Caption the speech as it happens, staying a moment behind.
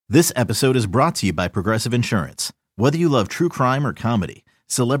This episode is brought to you by Progressive Insurance. Whether you love true crime or comedy,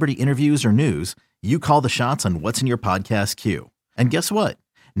 celebrity interviews or news, you call the shots on what's in your podcast queue. And guess what?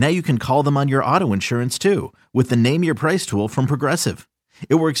 Now you can call them on your auto insurance too with the Name Your Price tool from Progressive.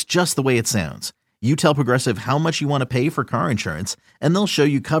 It works just the way it sounds. You tell Progressive how much you want to pay for car insurance, and they'll show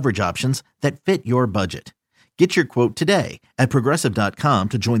you coverage options that fit your budget. Get your quote today at Progressive.com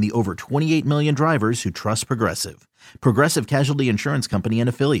to join the over 28 million drivers who trust Progressive. Progressive Casualty Insurance Company and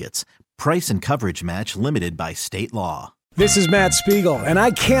Affiliates. Price and coverage match limited by state law. This is Matt Spiegel, and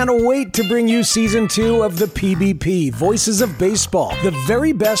I can't wait to bring you Season 2 of the PBP, Voices of Baseball. The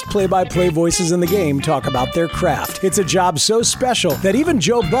very best play-by-play voices in the game talk about their craft. It's a job so special that even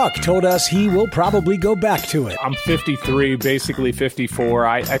Joe Buck told us he will probably go back to it. I'm 53, basically 54.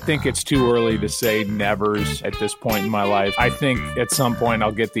 I think it's too early to say nevers at this point in my life. I think at some point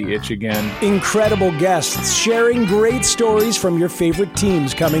I'll get the itch again. Incredible guests sharing great stories from your favorite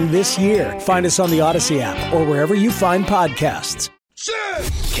teams coming this year. Find us on the Odyssey app or wherever you find podcasts.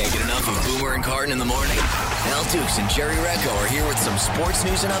 Can't get enough of Boomer and Carton in the morning? Al Dukes and Jerry Recco are here with some sports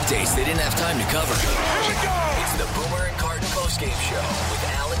news and updates they didn't have time to cover. It's the Boomer and Carton postgame show with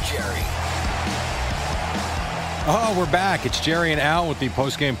Al and Jerry. Oh, we're back. It's Jerry and Al with the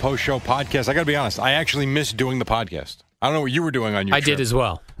postgame post-show podcast. I got to be honest, I actually missed doing the podcast. I don't know what you were doing on your trip. I did as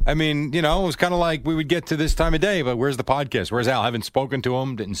well. I mean, you know, it was kind of like we would get to this time of day, but where's the podcast? Where's Al? I haven't spoken to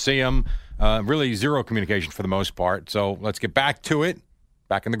him, didn't see him. Really zero communication for the most part. So let's get back to it.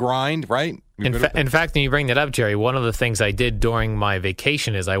 Back in the grind, right? In fact, when you bring that up, Jerry, one of the things I did during my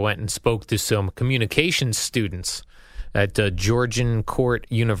vacation is I went and spoke to some communications students at Georgian Court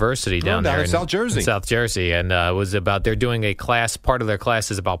University down there in South Jersey. In South Jersey. And it was about, they're doing a class, part of their class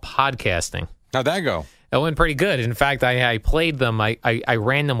is about podcasting. How'd that go? It went pretty good. In fact, I played them. I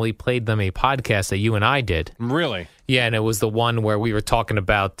randomly played them a podcast that you and I did. Really? Yeah, and it was the one where we were talking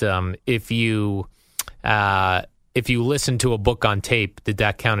about if you listen to a book on tape, did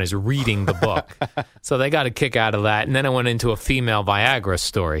that count as reading the book? So they got a kick out of that. And then I went into a female Viagra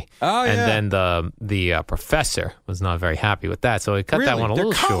story. Oh, yeah. And then the professor was not very happy with that. So I cut that one a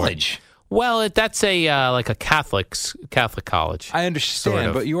little college. short. Well, that's a like a Catholic college. I understand, sort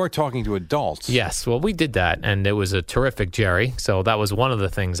of. But you are talking to adults. Yes, well, we did that, and it was a terrific, Jerry. So that was one of the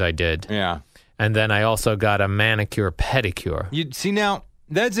things I did. Yeah. And then I also got a manicure pedicure. You see, now,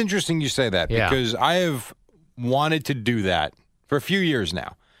 that's interesting you say that, because I have wanted to do that for a few years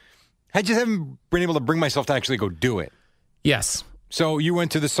now. I just haven't been able to bring myself to actually go do it. Yes. So you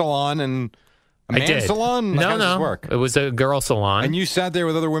went to the salon and... I did. Salon? Like, no. How does this work? It was a girl salon. And you sat there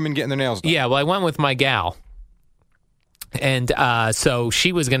with other women getting their nails done? Yeah, well, I went with my gal. And so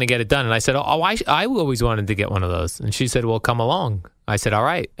she was going to get it done. And I said, I always wanted to get one of those. And she said, well, come along. I said, all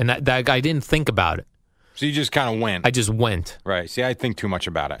right. And that I didn't think about it. So you just kind of went? I just went. Right. See, I think too much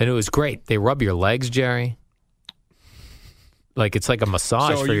about it. And it was great. They rub your legs, Jerry. Like it's like a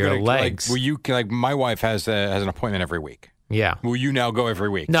massage for your legs. My wife has an appointment every week. Yeah. Will you now go every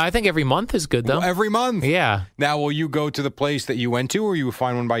week? No, I think every month is good, though. Well, every month? Yeah. Now, will you go to the place that you went to, or you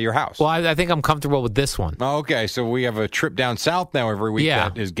find one by your house? Well, I think I'm comfortable with this one. Oh, okay, so we have a trip down south now every week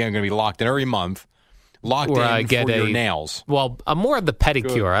that is going to be locked in every month. Locked where in I get for your nails. Well, more of the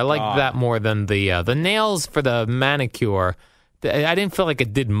pedicure. Good I like God. that more than the nails for the manicure. I didn't feel like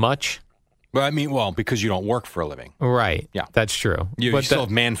it did much. But I mean, because you don't work for a living. Right. Yeah. That's true. You still have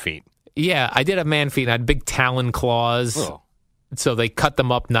man feet. Yeah, I did have man feet. And I had big talon claws. Oh. So they cut them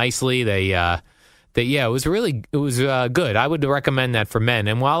up nicely. It was good. I would recommend that for men.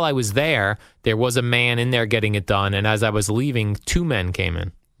 And while I was there was a man in there getting it done. And as I was leaving, 2 men came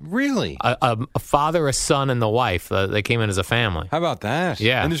in. Really? A father, a son, and the wife. They came in as a family. How about that?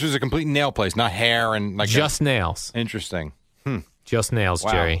 Yeah. And this was a complete nail place, not hair and like just nails. Interesting. Just nails,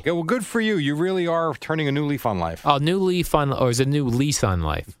 Wow. Jerry. Okay, well, good for you. You really are turning a new leaf on life. Oh, new leaf on, or is it new lease on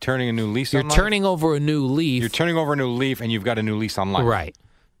life? Turning a new lease on life? You're turning over a new leaf. You're turning over a new leaf, and you've got a new lease on life. Right.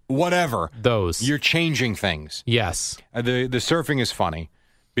 Whatever. Those. You're changing things. Yes. The surfing is funny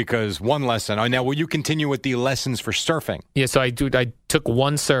because one lesson. Oh, now, will you continue with the lessons for surfing? Yeah, so I took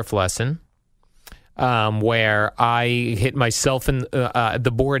one surf lesson where I hit myself in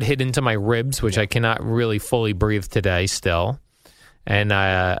the board hit into my ribs, which I cannot really fully breathe today still. And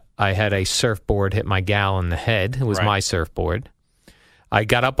I had a surfboard hit my gal in the head. It was my surfboard. I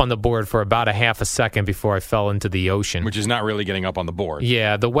got up on the board for about a half a second before I fell into the ocean. Which is not really getting up on the board.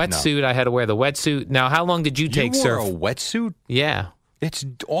 Yeah, the wetsuit, I had to wear the wetsuit. Now, how long did you take surf? You wore a wetsuit? Yeah. It's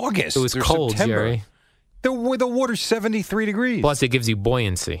August. It was cold, September. Jerry. The water's 73 degrees. Plus, it gives you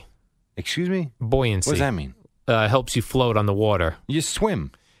buoyancy. Excuse me? Buoyancy. What does that mean? Helps you float on the water. You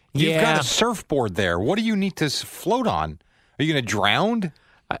swim. You've got a surfboard there. What do you need to float on? Are you going to drown?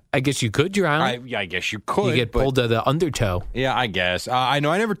 I guess you could drown. I guess you could. You get pulled to the undertow. Yeah, I guess. I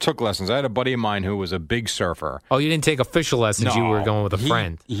know I never took lessons. I had a buddy of mine who was a big surfer. Oh, you didn't take official lessons. You were going with a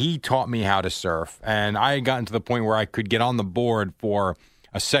friend. He taught me how to surf, and I had gotten to the point where I could get on the board for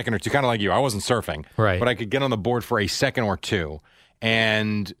a second or two, kind of like you. I wasn't surfing, right? But I could get on the board for a second or two,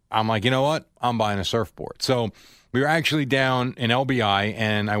 and I'm like, you know what? I'm buying a surfboard. So we were actually down in LBI,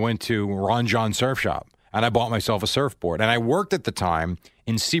 and I went to Ron John Surf Shop, and I bought myself a surfboard. And I worked at the time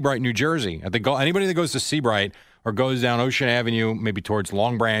in Seabright, New Jersey. At the anybody that goes to Seabright or goes down Ocean Avenue, maybe towards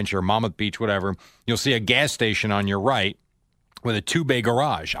Long Branch or Monmouth Beach, whatever, you'll see a gas station on your right with a 2-bay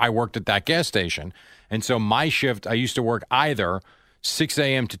garage. I worked at that gas station. And so my shift, I used to work either 6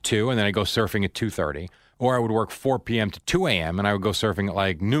 a.m. to 2, and then I go surfing at 2:30, or I would work 4 p.m. to 2 a.m., and I would go surfing at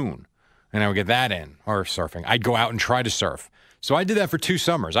like noon, and I would get that in, or surfing. I'd go out and try to surf. So I did that for 2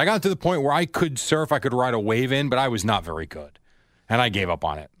 summers. I got to the point where I could surf, I could ride a wave in, but I was not very good. And I gave up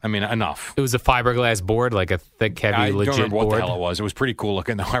on it. I mean, enough. It was a fiberglass board, like a thick, heavy, legit board. I don't remember what the hell it was. It was pretty cool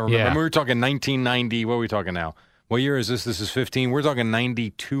looking, though. I remember we were talking 1990. What are we talking now? What year is this? This is 15. We're talking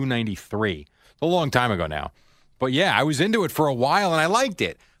 92, 93. A long time ago now. But yeah, I was into it for a while, and I liked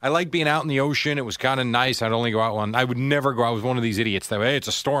it. I liked being out in the ocean. It was kind of nice. I'd only go out I would never go. I was one of these idiots that, hey, it's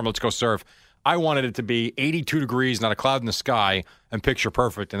a storm, let's go surf. I wanted it to be 82 degrees, not a cloud in the sky, and picture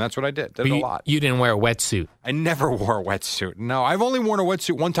perfect, and that's what I did. Did it a lot. You didn't wear a wetsuit? I never wore a wetsuit. No, I've only worn a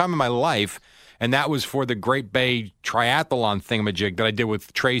wetsuit one time in my life, and that was for the Great Bay Triathlon thingamajig that I did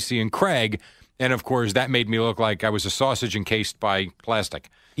with Tracy and Craig. And, of course, that made me look like I was a sausage encased by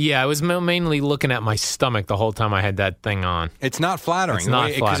plastic. Yeah, I was mainly looking at my stomach the whole time I had that thing on. It's not flattering. It's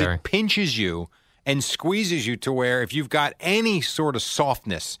not flattering. Because it pinches you and squeezes you to where if you've got any sort of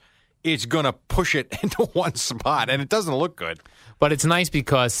softness, it's going to push it into one spot, and it doesn't look good. But it's nice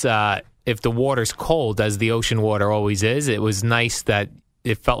because if the water's cold, as the ocean water always is, it was nice that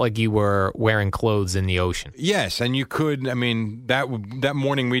it felt like you were wearing clothes in the ocean. Yes, and you could, I mean, that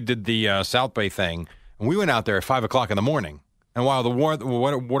morning we did the South Bay thing, and we went out there at 5 o'clock in the morning. And while the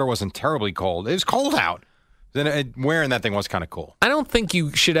water wasn't terribly cold, it was cold out. Then wearing that thing was kind of cool. I don't think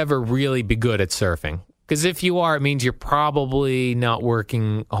you should ever really be good at surfing. Because if you are, it means you're probably not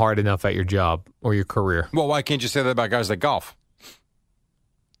working hard enough at your job or your career. Well, why can't you say that about guys that golf?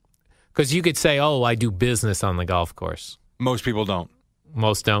 Because you could say, oh, I do business on the golf course. Most people don't.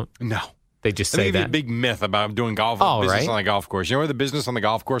 Most don't? No. They just say that. A big myth about doing business on the golf course. You know where the business on the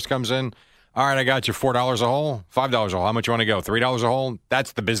golf course comes in? All right, I got you $4 a hole, $5 a hole. How much you want to go? $3 a hole?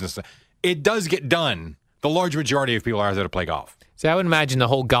 That's the business. It does get done. The large majority of people are there to play golf. See, I would imagine the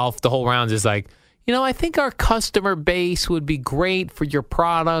whole rounds is like, I think our customer base would be great for your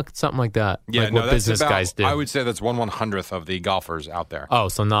product, something like that. Yeah, like what business guys do. I would say that's 1/100th of the golfers out there. Oh,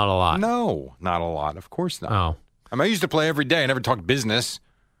 so not a lot. No, not a lot. Of course not. Oh. I used to play every day. I never talked business.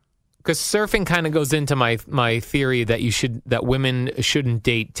 Because surfing kind of goes into my theory that women shouldn't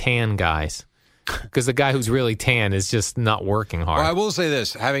date tan guys. Because the guy who's really tan is just not working hard. Well, I will say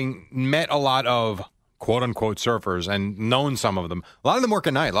this, having met a lot of quote-unquote surfers and known some of them, a lot of them work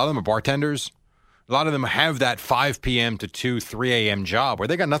at night. A lot of them are bartenders. A lot of them have that 5 p.m. to 2, 3 a.m. job where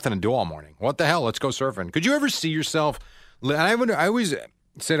they got nothing to do all morning. What the hell? Let's go surfing. Could you ever see yourself? And I always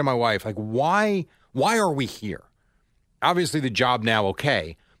say to my wife, like, why are we here? Obviously, the job now,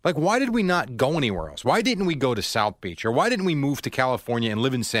 okay. Like, why did we not go anywhere else? Why didn't we go to South Beach? Or why didn't we move to California and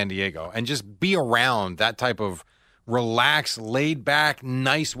live in San Diego and just be around that type of relaxed, laid-back,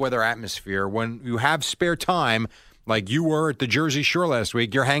 nice weather atmosphere when you have spare time, like you were at the Jersey Shore last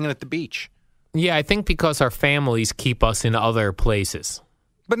week, you're hanging at the beach? Yeah, I think because our families keep us in other places.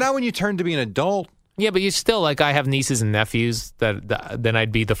 But now when you turn to be an adult... Yeah, but you still, like, I have nieces and nephews, then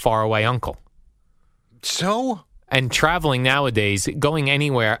I'd be the faraway uncle. So... And traveling nowadays, going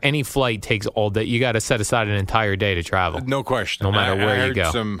anywhere, any flight takes all day. You got to set aside an entire day to travel. No question. No matter where you go. I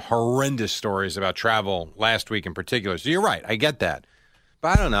heard some horrendous stories about travel last week in particular. So you're right. I get that.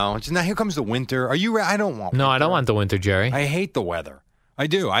 But I don't know. Now here comes the winter. I don't want winter. No, I don't want the winter, Jerry. I hate the weather. I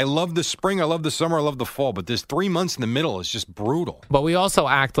do. I love the spring. I love the summer. I love the fall. But this 3 months in the middle is just brutal. But we also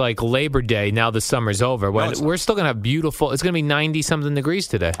act like Labor Day, now the summer's over. We're still going to have beautiful, it's going to be 90-something degrees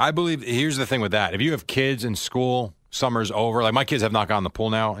today. I believe, here's the thing with that. If you have kids in school, summer's over. Like my kids have not gone to the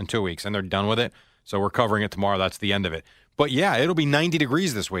pool now in 2 weeks, and they're done with it. So we're covering it tomorrow. That's the end of it. But yeah, it'll be 90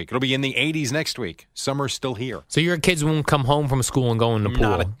 degrees this week. It'll be in the 80s next week. Summer's still here. So your kids won't come home from school and go in the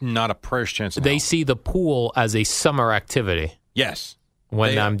pool? Not a prayer's chance. They see the pool as a summer activity. Yes.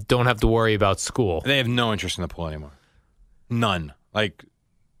 When I don't have to worry about school. They have no interest in the pool anymore. None. Like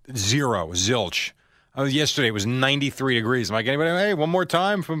zero. Zilch. Yesterday it was 93 degrees. I'm like, anybody, hey, one more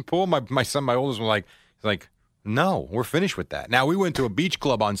time from the pool? My son, my oldest, was like, No, we're finished with that. Now, we went to a beach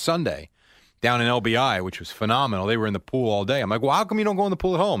club on Sunday down in LBI, which was phenomenal. They were in the pool all day. I'm like, well, how come you don't go in the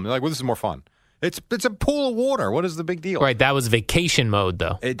pool at home? They're like, well, this is more fun. It's a pool of water. What is the big deal? Right, that was vacation mode,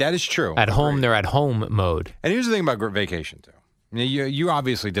 though. That is true. At home, they're at home mode. And here's the thing about vacation, too. You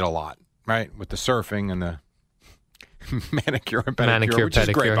obviously did a lot, right, with the surfing and the manicure and pedicure, which is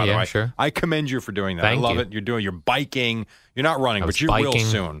great, by the way. Sure. I commend you for doing that. Thank I love you. it. You're biking. You're not running, but you will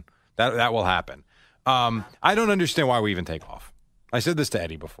soon. That will happen. I don't understand why we even take off. I said this to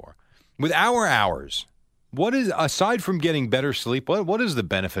Eddie before. With our hours, what is, aside from getting better sleep, what is the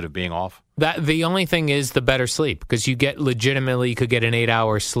benefit of being off? The only thing is the better sleep, because you could get an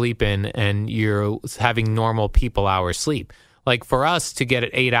 8-hour sleep in, and you're having normal people hours sleep. Like for us to get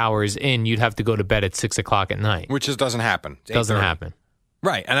it 8 hours in, you'd have to go to bed at 6 o'clock at night. Which just doesn't happen. Doesn't happen.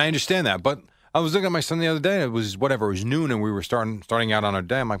 Right, and I understand that, but I was looking at my son the other day. It was noon, and we were starting out on our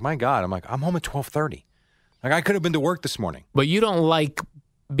day. I'm like, my God, I'm home at 12:30. Like I could have been to work this morning. But you don't like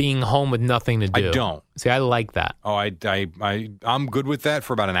being home with nothing to do. I don't. See, I like that. Oh, I'm good with that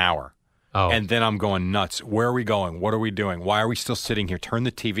for about an hour. Oh. And then I'm going nuts. Where are we going? What are we doing? Why are we still sitting here? Turn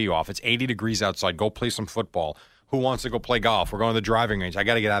the TV off. It's 80 degrees outside. Go play some football. Who wants to go play golf? We're going to the driving range. I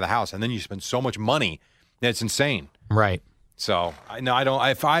got to get out of the house. And then you spend so much money. It's insane. Right. So, I don't.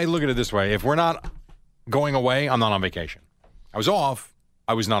 If I look at it this way, if we're not going away, I'm not on vacation. I was off.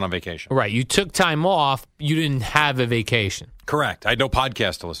 I was not on vacation. Right. You took time off. You didn't have a vacation. Correct. I had no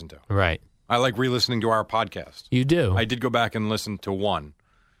podcast to listen to. Right. I like re-listening to our podcast. You do. I did go back and listen to one,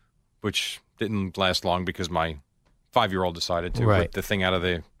 which didn't last long because my 5-year-old decided to rip the thing out of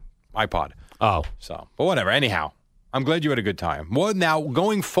the iPod. Oh. So, but whatever. Anyhow, I'm glad you had a good time. Well, now,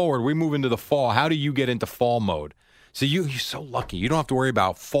 going forward, we move into the fall. How do you get into fall mode? So you're so lucky. You don't have to worry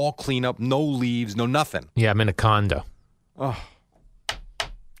about fall cleanup, no leaves, no nothing. Yeah, I'm in a condo. Oh.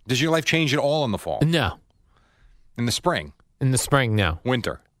 Does your life change at all in the fall? No. In the spring? In the spring, no.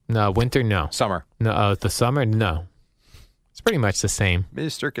 Winter? No. Winter, no. Summer? No. The summer, no. It's pretty much the same.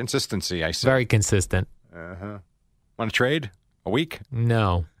 Mr. Consistency, I see. Very consistent. Uh-huh. Want to trade? A week?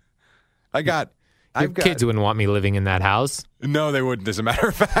 No. Your kids wouldn't want me living in that house. No, they wouldn't, as a matter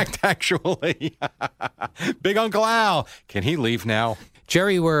of fact, actually. Big Uncle Al. Can he leave now?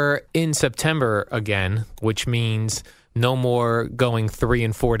 Jerry, we're in September again, which means no more going 3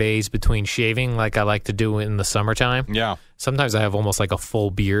 and 4 days between shaving like I like to do in the summertime. Yeah. Sometimes I have almost like a full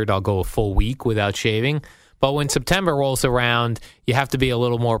beard. I'll go a full week without shaving. But when September rolls around, you have to be a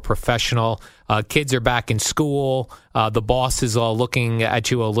little more professional. Kids are back in school. The boss is all looking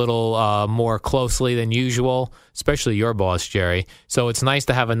at you a little more closely than usual, especially your boss, Jerry. So it's nice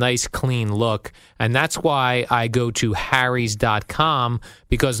to have a nice, clean look. And that's why I go to Harrys.com,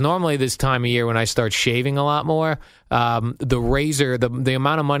 because normally this time of year when I start shaving a lot more, the razor, the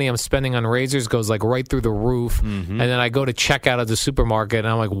amount of money I'm spending on razors goes like right through the roof. Mm-hmm. And then I go to check out at the supermarket, and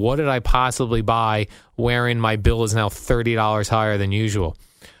I'm like, what did I possibly buy wherein my bill is now $30 higher than usual?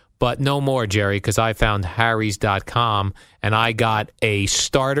 But no more, Jerry, because I found Harrys.com, and I got a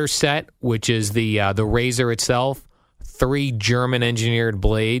starter set, which is the razor itself, 3 German-engineered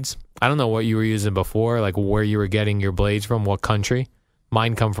blades. I don't know what you were using before, like where you were getting your blades from, what country.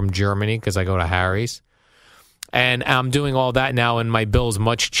 Mine come from Germany because I go to Harry's. And I'm doing all that now, and my bill's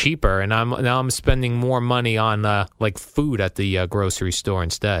much cheaper, and I'm spending more money on like food at the grocery store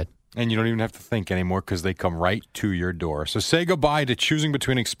instead. And you don't even have to think anymore because they come right to your door. So say goodbye to choosing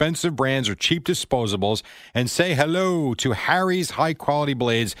between expensive brands or cheap disposables and say hello to Harry's high-quality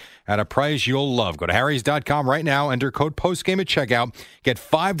blades at a price you'll love. Go to Harrys.com right now. Enter code POSTGAME at checkout. Get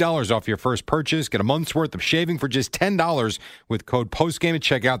 $5 off your first purchase. Get a month's worth of shaving for just $10 with code POSTGAME at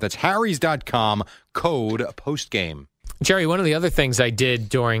checkout. That's Harrys.com, code POSTGAME. Jerry, one of the other things I did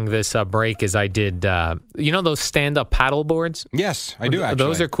during this break is I did, those stand-up paddle boards? Yes, I do, actually.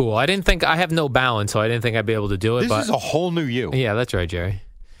 Those are cool. I have no balance, so I didn't think I'd be able to do it. This is a whole new you. Yeah, that's right, Jerry.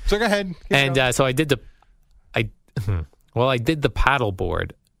 So go ahead. And so I did I did the paddle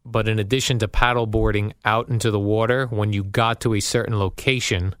board, but in addition to paddle boarding out into the water, when you got to a certain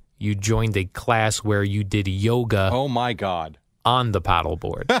location, you joined a class where you did yoga. Oh, my God. On the paddle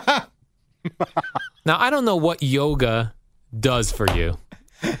board. Now, I don't know what yoga does for you.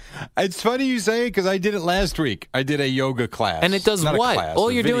 It's funny you say it because I did it last week. I did a yoga class. And it does Not what? a class, All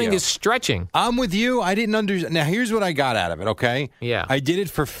a you're video. doing is stretching. I'm with you. I didn't understand. Now, here's what I got out of it, okay? Yeah. I did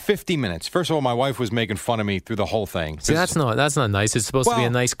it for 50 minutes. First of all, my wife was making fun of me through the whole thing. See, that's not nice. It's supposed to be a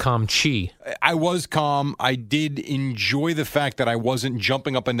nice, calm chi. I was calm. I did enjoy the fact that I wasn't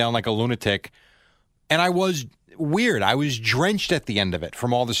jumping up and down like a lunatic. And I was weird. I was drenched at the end of it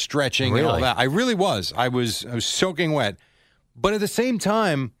from all the stretching and all that. I really was. I was soaking wet. But at the same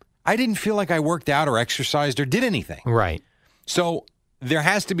time, I didn't feel like I worked out or exercised or did anything. Right. So there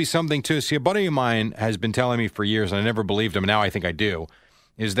has to be something to it. See, a buddy of mine has been telling me for years, and I never believed him, and now I think I do,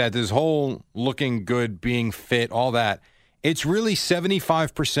 is that this whole looking good, being fit, all that, it's really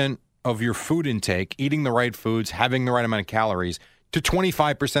 75% of your food intake, eating the right foods, having the right amount of calories, to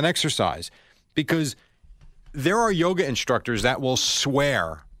 25% exercise. Because there are yoga instructors that will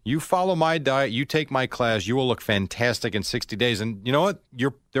swear, you follow my diet, you take my class, you will look fantastic in 60 days. And you know what?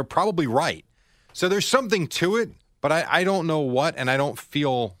 They're probably right. So there's something to it, but I don't know what, and I don't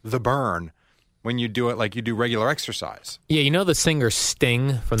feel the burn when you do it like you do regular exercise. Yeah, you know the singer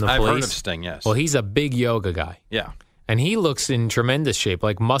Sting from the I've Police? heard of Sting, yes. Well, he's a big yoga guy. Yeah. And he looks in tremendous shape.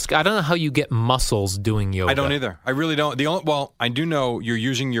 Like I don't know how you get muscles doing yoga. I don't either. I really don't. I do know you're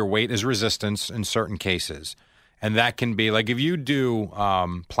using your weight as resistance in certain cases. And that can be like if you do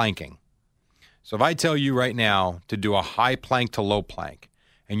planking. So if I tell you right now to do a high plank to low plank,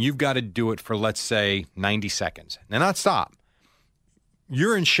 and you've got to do it for, let's say, 90 seconds, and not stop,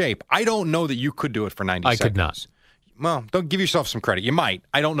 you're in shape. I don't know that you could do it for 90 seconds. I could not. Well, don't give yourself some credit. You might.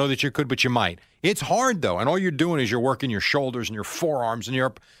 I don't know that you could, but you might. It's hard, though, and all you're doing is you're working your shoulders and your forearms and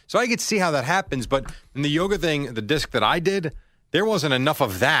your... So I could see how that happens, but in the yoga thing, the disc that I did, there wasn't enough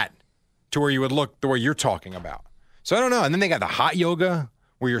of that to where you would look the way you're talking about. So I don't know. And then they got the hot yoga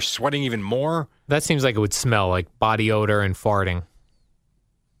where you're sweating even more. That seems like it would smell like body odor and farting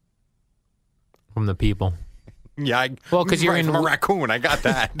from the people. Yeah, well, because you're from a raccoon. I got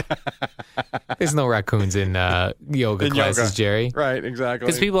that. There's no raccoons in yoga classes, Jerry. Right, exactly.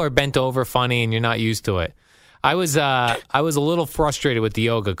 Because people are bent over funny, and you're not used to it. I was a little frustrated with the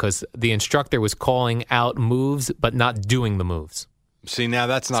yoga because the instructor was calling out moves but not doing the moves. See, now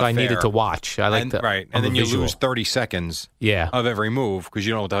that's not so I fair. needed to watch. I like right, and then you lose 30 seconds. Of every move because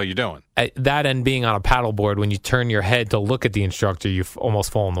you don't know what the hell you're doing. That and being on a paddleboard, when you turn your head to look at the instructor, you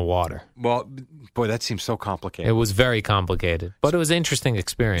almost fall in the water. Well, boy, that seems so complicated. It was very complicated, but it was an interesting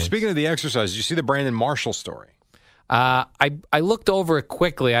experience. Speaking of the exercise, did you see the Brandon Marshall story? I looked over it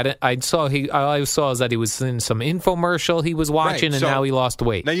quickly. I saw that he was in some infomercial he was watching, and now he lost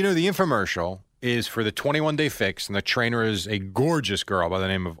weight. Now, you know, the infomercial is for the 21-Day Fix, and the trainer is a gorgeous girl by the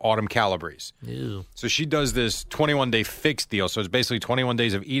name of Autumn Calabrese. Ew. So she does this 21-Day Fix deal. So it's basically 21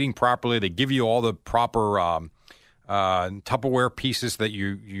 days of eating properly. They give you all the proper Tupperware pieces that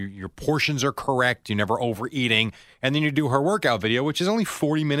your portions are correct. You're never overeating. And then you do her workout video, which is only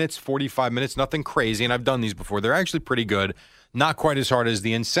 40 minutes, 45 minutes, nothing crazy. And I've done these before. They're actually pretty good. Not quite as hard as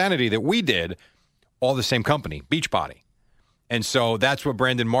the insanity that we did, all the same company, Beachbody. And so that's what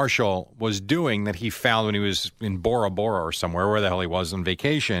Brandon Marshall was doing that he found when he was in Bora Bora or somewhere, where the hell he was on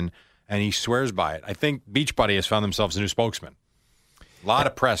vacation, and he swears by it. I think Beachbody has found themselves a new spokesman. A lot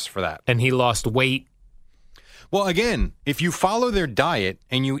of press for that. And he lost weight. Well, again, if you follow their diet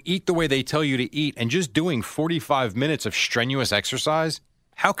and you eat the way they tell you to eat and just doing 45 minutes of strenuous exercise,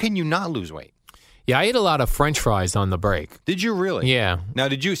 how can you not lose weight? Yeah, I ate a lot of French fries on the break. Did you really? Yeah. Now,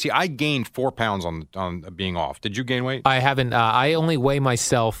 did you see? I gained 4 pounds on being off. Did you gain weight? I haven't. I only weigh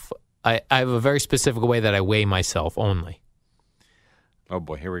myself. I have a very specific way that I weigh myself only. Oh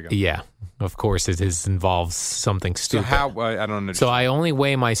boy, here we go. Yeah, of course it involves something stupid. So how? I don't understand. So I only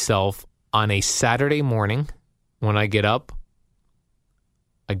weigh myself on a Saturday morning when I get up.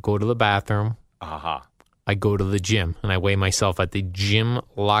 I go to the bathroom. I go to the gym and I weigh myself at the gym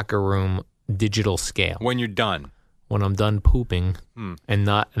locker room digital scale. When you're done. When I'm done pooping and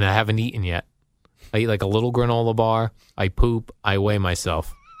I haven't eaten yet. I eat like a little granola bar. I poop. I weigh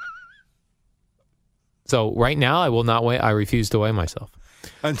myself. So right now I will not weigh. I refuse to weigh myself.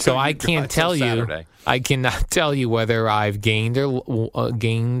 So I can't tell you. Saturday. I cannot tell you whether I've gained or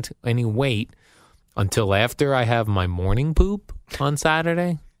gained any weight until after I have my morning poop on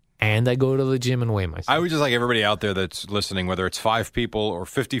Saturday. And I go to the gym and weigh myself. I would just like everybody out there that's listening, whether it's 5 people or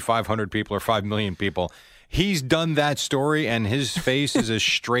 5,500 people or 5 million people, he's done that story and his face is as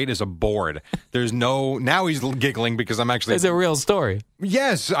straight as a board. There's no, now he's giggling because I'm actually. It's a real story.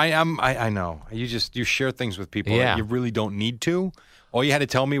 Yes, I am. I know. You share things with people that you really don't need to. All you had to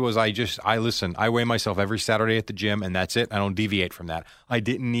tell me was I listen. I weigh myself every Saturday at the gym, and that's it. I don't deviate from that. I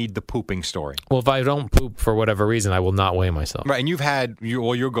didn't need the pooping story. Well, if I don't poop for whatever reason, I will not weigh myself. Right, and you've had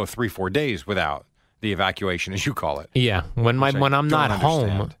you'll go 3-4 days without the evacuation, as you call it. Yeah, when I'm not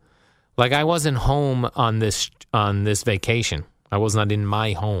home, like I wasn't home on this vacation. I was not in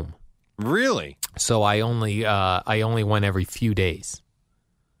my home. Really? So I only went every few days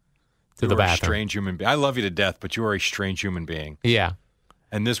to the bathroom. A strange human being. I love you to death, but you are a strange human being. Yeah.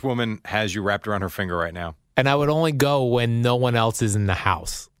 And this woman has you wrapped around her finger right now. And I would only go when no one else is in the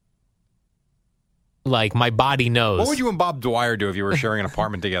house. Like, my body knows. What would you and Bob Dwyer do if you were sharing an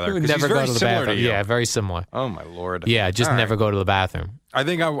apartment together? We would 'Cause never he's very go to the similar bathroom. to you. Yeah, very similar. Oh, my Lord. Yeah, just All never right. go to the bathroom. I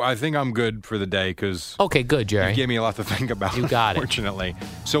think I'm good for the day because Okay, good, Jerry. you gave me a lot to think about. You got it. Fortunately.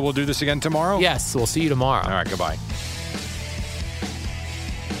 So we'll do this again tomorrow? Yes, we'll see you tomorrow. All right, goodbye.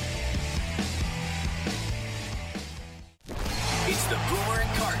 It's the Boomer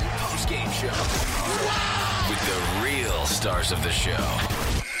and Carton postgame show. With the real stars of the show,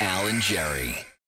 Al and Jerry.